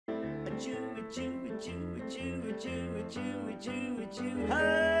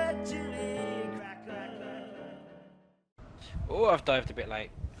Oh, I've dived a bit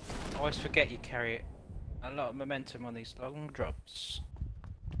late. I always forget you carry a lot of momentum on these long drops.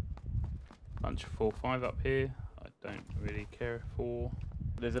 Bunch of 4-5 up here. I don't really care for.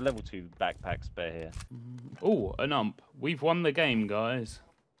 There's a level 2 backpack spare here. Oh, an ump. We've won the game, guys.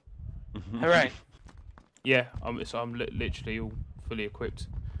 Hooray! Yeah, so I'm literally all fully equipped.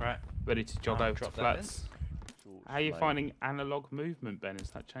 Right. Ready to jog over to flats. How are you Mate. finding analog movement, Ben?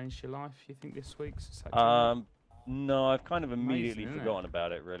 Has that changed your life, you think, this week? No, I've kind of immediately Amazing, forgotten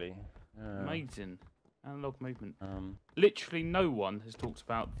about it, really. Amazing. Analog movement. Literally no one has talked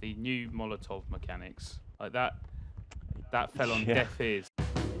about the new Molotov mechanics. Like that fell on deaf ears.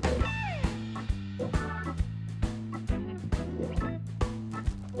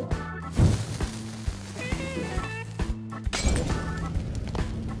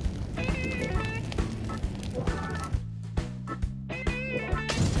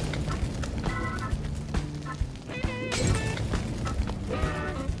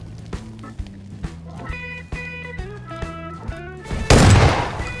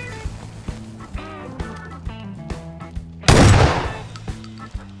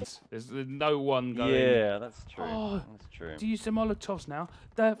 There's no one going. Yeah, that's true. Oh, that's true. Do you use the Molotovs now?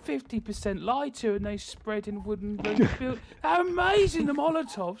 They're 50% lighter and they spread in wooden build. How amazing, the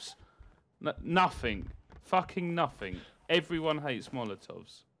Molotovs! Nothing. Fucking nothing. Everyone hates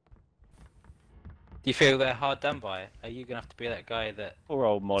Molotovs. Do you feel they're hard done by? Are you gonna have to be that guy that Poor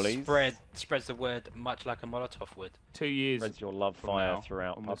old Mollies. spreads the word much like a Molotov would? 2 years. Spreads your love fire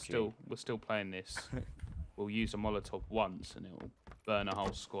throughout PUBG. We're still playing this. We'll use a Molotov once and it'll burn a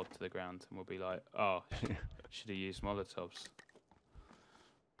whole squad to the ground, and we'll be like, oh, should have used Molotovs.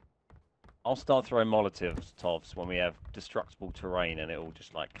 I'll start throwing Molotovs when we have destructible terrain and it all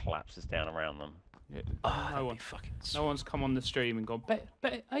just like collapses down around them. Yeah. Oh, No one's come on the stream and gone, hey,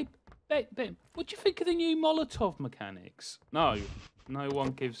 Ben, what do you think of the new Molotov mechanics? No, no one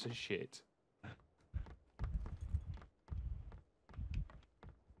gives a shit.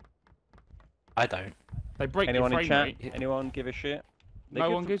 I don't. They break Anyone the in frame chat? rate. Anyone give a shit? They're No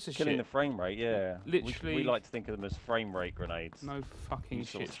good one for gives a killing shit. the frame rate, yeah. Literally. We like to think of them as frame rate grenades. No fucking You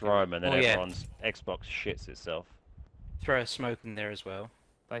sort shit. of throw them and then Oh, yeah. everyone's Xbox shits itself. Throw a smoke in there as well.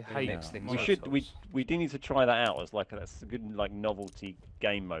 They hate next thing. We do need to try that out as that's a good like novelty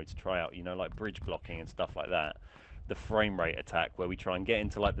game mode to try out, you know, like bridge blocking and stuff like that. The frame rate attack where we try and get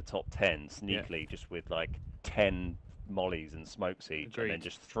into like the top 10 sneakily just with like 10 mollies and smokes each and then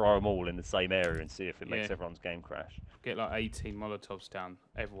just throw them all in the same area and see if it makes everyone's game crash. Get like 18 Molotovs down,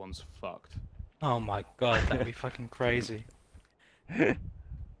 everyone's fucked. Oh my god, that'd be fucking crazy. But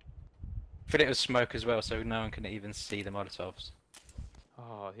it was smoke as well, so no one can even see the Molotovs.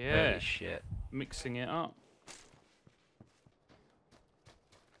 Oh yeah. Holy shit. Mixing it up.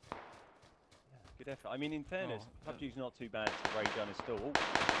 Good effort. I mean, in fairness, PUBG's not too bad to raid gun install.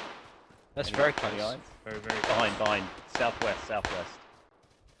 That's very close. Very, very Behind. Southwest.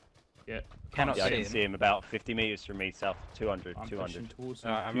 Yeah. Cannot I see can him. see him about 50 meters from me, south 200. I'm 200. pushing towards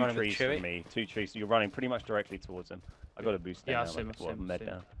Alright, I'm Two running with trees Chewy. from me. 2 trees. You're running pretty much directly towards him. I got a boost down. Yeah, I now, see him, like, I see him, med I see him.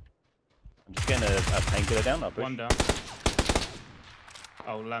 down. I'm just getting a painkiller down. I'll push. One down.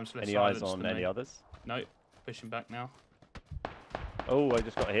 Oh, Lamb's less Any eyes silenced on than any me. others? No, pushing back now. Oh, I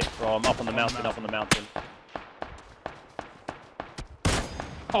just got hit from up on the mountain. Up on the mountain.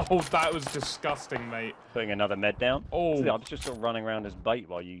 Oh, that was disgusting, mate. Putting another med down. Oh. See, I'm just sort of running around as bait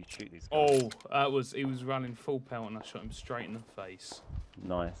while you shoot these guys. Oh, he was running full pelt and I shot him straight in the face.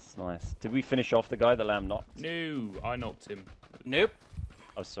 Nice. Did we finish off the guy that Lamb knocked? No, I knocked him. Nope.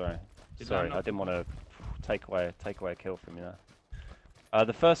 Oh, sorry. Did Sorry, Lamb I didn't want to take away a kill from you there.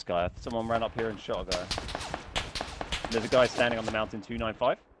 The first guy, someone ran up here and shot a guy. There's a guy standing on the mountain,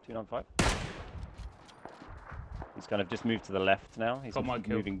 295. 295. He's kind of just moved to the left now. He's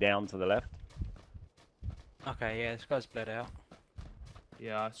moving down to the left. Okay, yeah, this guy's bled out.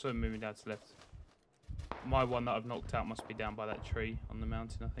 Yeah, I saw him moving down to the left. My one that I've knocked out must be down by that tree on the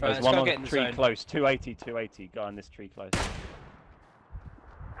mountain, I think. Right, There's let's one go on get in the the tree zone. close. 280. Guy in this tree close.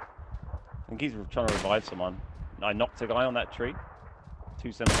 I think he's trying to revive someone. I knocked a guy on that tree.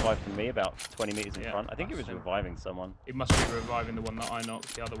 275 from me, about 20 meters in front. I think he was reviving someone. It must be reviving the one that I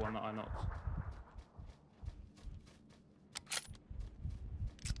knocked, the other one that I knocked.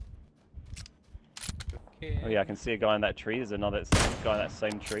 Oh yeah, I can see a guy in that tree. There's another guy in that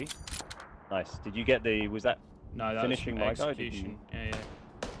same tree. Nice. Did you get the? Was that? No, that finishing was my guy? execution. Yeah.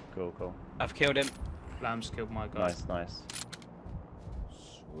 Cool. I've killed him. Lamb's killed my guy. Nice.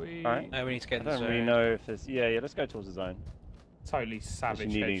 Sweet. Alright. No, we need to get I in the don't zone. really know if there's. Yeah. Let's go towards the zone. Totally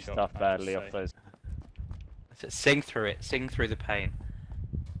savage You need headshot, stuff I have to badly off say. those. Sing through it. Sing through the pain.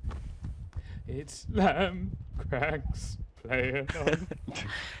 It's Lamb Cracks playing on.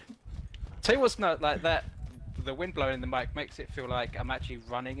 Tell you what's not like that. The wind blowing in the mic makes it feel like I'm actually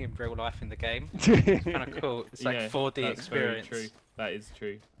running in real life in the game. It's kind of cool. It's like Yeah, 4D that's very experience. true. That is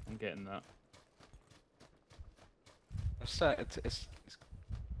true. I'm getting that. So I think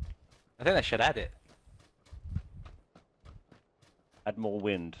they should add it. Add more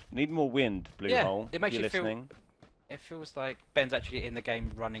wind. Need more wind, Blue Yeah, Hole. it makes if you're you feel- listening. It feels like Ben's actually in the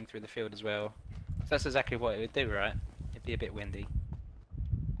game running through the field as well. So that's exactly what it would do, right? It'd be a bit windy.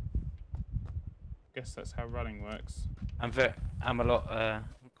 Guess that's how running works. I'm a lot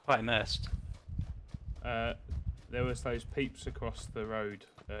quite immersed. There was those peeps across the road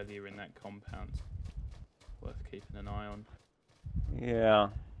earlier in that compound. Worth keeping an eye on. Yeah.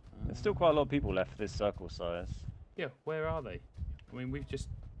 There's still quite a lot of people left this circle size. Yeah, where are they? I mean, we've just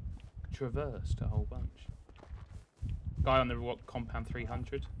traversed a whole bunch. Guy on the compound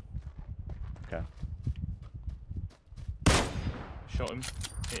 300. Okay. Shot him.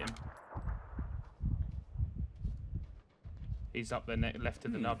 Hit him. He's up there left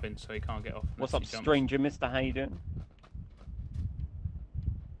of the nubbin, so he can't get off. What's unless up, he jumps. stranger? Mr. How you doing?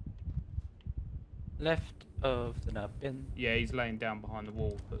 Left of the nubbin. Yeah, he's laying down behind the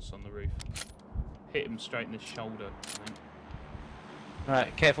wall that's on the roof. Hit him straight in the shoulder, I think.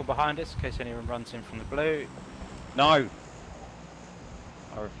 Right, careful behind us in case anyone runs in from the blue. No!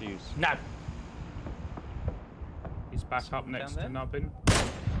 I refuse. No! He's back up Someone next down to there? nubbin.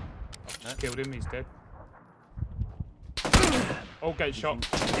 I've just killed him, he's dead. Oh, get shot.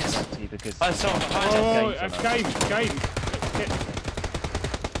 See, because I saw him behind us. Oh, games on game!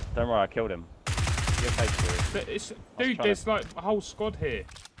 don't worry, I killed him. You're okay, Stuart. Dude, trying there's to- like a whole squad here.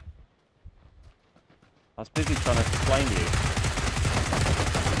 I was busy trying to explain you.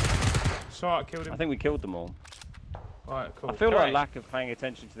 Sorry, I killed him. I think we killed them all. Alright, cool. I feel like Right. lack of paying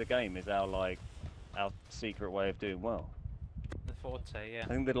attention to the game is our secret way of doing well. The forte, yeah. I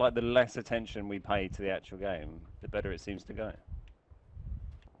think that the less attention we pay to the actual game, the better it seems to go.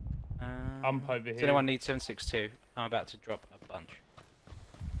 Ump over Does here. anyone need 762? I'm about to drop a bunch.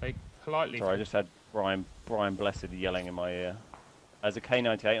 They politely. Sorry, I just had Brian Blessed yelling in my ear. There's a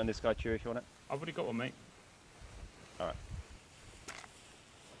K98 on this guy, Chewy, if you want it. I've already got one, mate. Alright.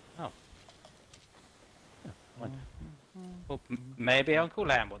 Oh. Fine. Well, maybe Uncle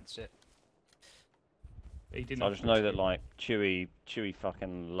Lamb wants it. He didn't. So I just know that Chewy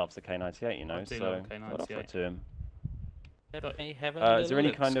fucking loves the K98, you know. I do So love I'd offer it K98. to him. Let me have a Is there any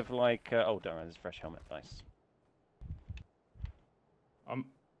look. kind of oh, don't worry, there's a fresh helmet, nice.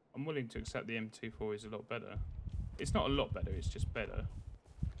 I'm willing to accept the M24 is a lot better. It's not a lot better. It's just better.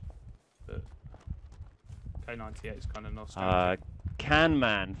 But K98 is kind of nostalgic. Can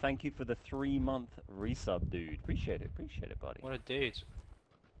Man, thank you for the 3-month resub, dude. Appreciate it, buddy. What a dude.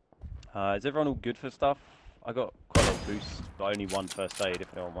 Is everyone all good for stuff? I got quite a lot of boosts, but only one first aid if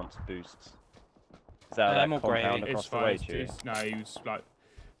anyone wants boosts. Is that I'm that all great. compound It's across the fine. way, It's Chewy? just, no, he was like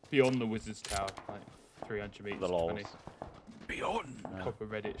beyond the wizard's tower, like 300 meters. The lols. Beyond. Proper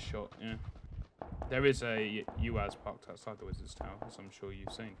Reddit shot. Yeah. There is a UAZ parked outside the wizard's tower, as I'm sure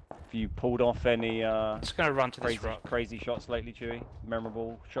you've seen. Have you pulled off any I'm just gonna run to this rock. crazy shots lately, Chewy?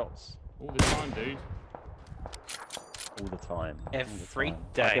 Memorable shots? All the time, dude. All the time. all the Every time.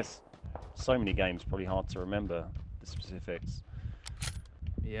 day. I guess so many games, probably hard to remember the specifics.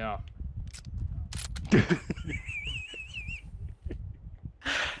 Yeah.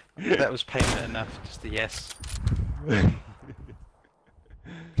 That was payment enough. Just a yes. I'm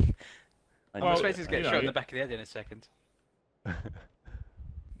Well, expecting to get you shot in know. the back of the head in a second.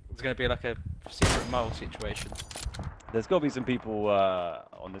 It's gonna be like a secret mole situation. There's got to be some people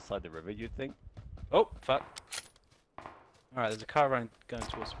on this side of the river, you'd think. Oh fuck! All right, there's a car going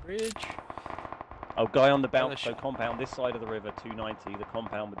towards the bridge. Oh, guy on the Oh, balcony, there's so compound, this side of the river, 290, the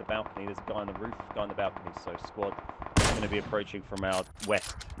compound with the balcony, there's a guy on the roof, guy on the balcony, so squad going to be approaching from our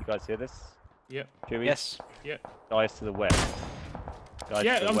west. You guys hear this? Yep. Chewy? Yes. Yep. Guys to the west. Guys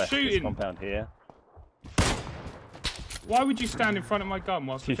Yeah, to the I'm west, this shooting. compound here. Why would you stand in front of my gun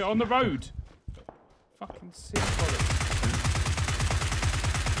whilst we're on the road? Fucking sick bollocks.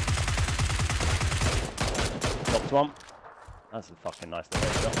 Knocked one. That's a fucking nice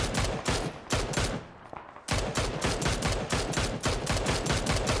little shot.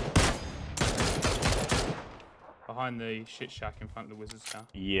 Behind the shit shack in front of the wizard's tower.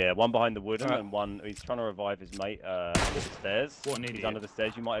 Yeah, one behind the wooden Alright. and one, he's trying to revive his mate under the stairs. What an He's idiot. under the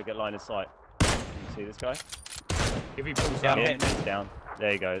stairs, you might get line of sight. Can you see this guy? If he pulls Yeah, out, I'm Yeah, hitting him. he's down.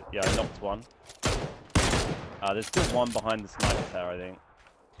 There you go. Yeah, I knocked one. There's still one behind the sniper tower, I think.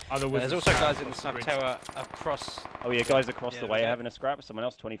 There's also guys in the sniper tower across. Oh yeah, guys across the way okay. having a scrap. Someone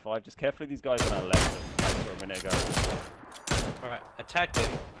else 25. Just carefully, these guys on our left. That I saw a minute ago. Alright, attacked him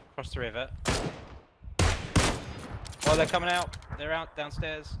across the river. Oh, they're coming out. They're out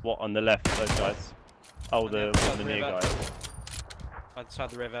downstairs. What on the left? Those guys. Oh, On the near river. guys. By the side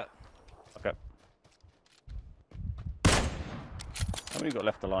of the river. Okay. How many got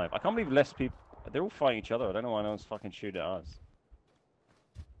left alive? I can't believe less people. They're all fighting each other. I don't know why no one's fucking shooting at us.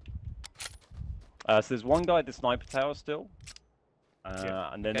 So there's one guy at the sniper tower still.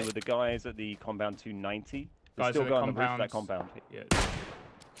 And then there were the guys at the compound 290. There's still a guy on the roof of that compound. Yeah.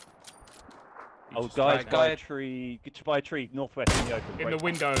 Oh, guys, by a tree. Get to by a tree, northwest in the open. In the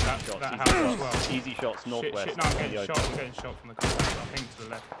window of that house as well. Easy shots, northwest. Shit, no, I'm getting shot. I'm getting shot from the compound. I think to the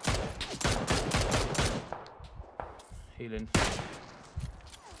left. Healing.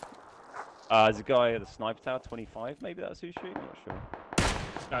 There's a guy at the sniper tower, 25. Maybe that's who's shooting. I'm not sure.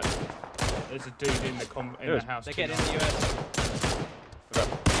 No, there's a dude in the house. They're getting in the US. Okay.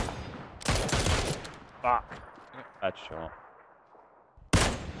 Fuck. Bad shot.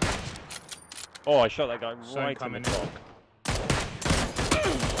 Oh, I shot that guy right in the top.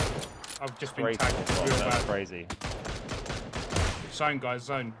 I've just been tagged real bad. That's crazy. Zone, guys,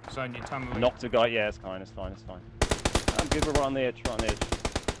 zone. Zone, you're tunneling. Knocked a guy. Yeah, it's fine. It's fine. It's fine. I'm good. We're right on the edge. Right on the edge.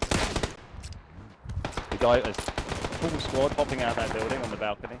 The guy is full squad popping out that building on the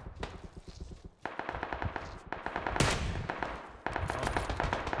balcony.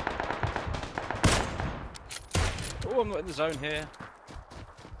 Oh, I'm not in the zone here.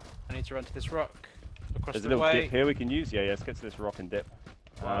 I need to run to this rock. Across There's a the little way. dip here we can use. Yeah, let's get to this rock and dip.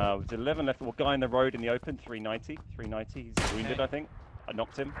 There's 11 left. Well, guy in the road in the open, 390. 390. He's wounded, I think. I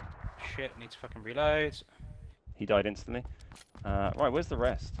knocked him. Shit, need to fucking reload. He died instantly. Right, where's the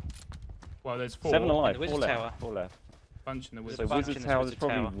rest? Well, there's 4. 7 alive. In the 4 Wizard left. Tower. 4 left. Bunch in the So wizard. Wizard Tower, there's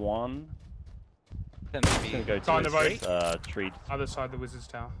probably 1. Then I'm gonna go to Down the this, road. tree. Other side of the wizard's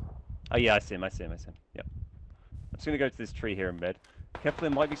tower. Oh yeah, I see him. Yep. I'm just gonna go to this tree here in bed. Careful,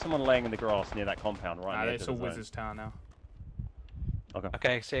 there might be someone laying in the grass near that compound right near It's all wizard's tower now. Okay.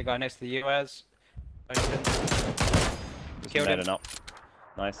 Okay, see a guy next to the US. Open. Killed him. Up.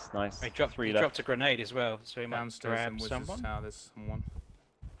 Nice. He dropped a grenade as well, so he might Downstairs in grab wizard's someone. tower, there's someone.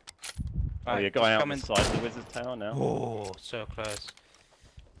 Oh, yeah, guy out on the side of the wizard's tower now. Oh, so close.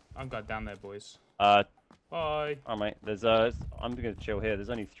 I'm going down there, boys. Bye. Oh, mate. There's I'm gonna chill here. There's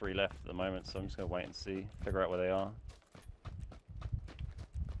only 3 left at the moment, so I'm just gonna wait and see, figure out where they are.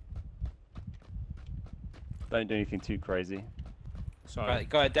 Don't do anything too crazy. sorry. Right,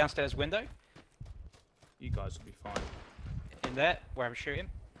 guy downstairs window. You guys will be fine. In there, where I'm shooting.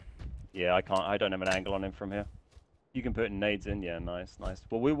 Yeah, I don't have an angle on him from here. You can put nades in. Yeah, nice.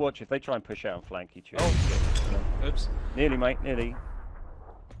 Well, we'll watch if they try and push out and flank each other. Oh, oops. Nearly, mate. Nearly.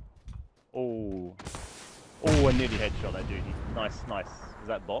 Oh, I nearly headshot that dude. Nice. Is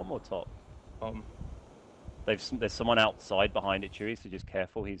that bottom or top? Bottom. There's someone outside behind it, Chewy, so just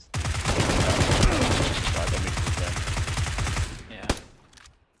careful. He's. Yeah.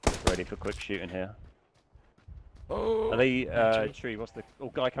 Ready for quick shooting here. Oh. Are they, Chewy, what's the... Oh,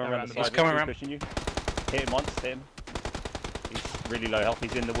 guy coming around the side. He's coming around. Pushing you. Hit him once, hit him. He's really low health.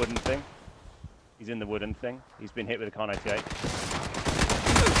 He's in the wooden thing. He's been hit with a Kar 98.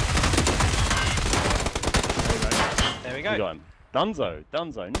 There we go. You got him. Dunzo.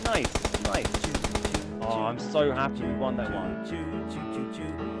 Nice. Oh, I'm so happy we won that one.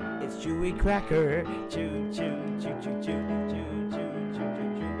 It's Chewy Cracker. Chew, chew, chew, chew, chew, chew.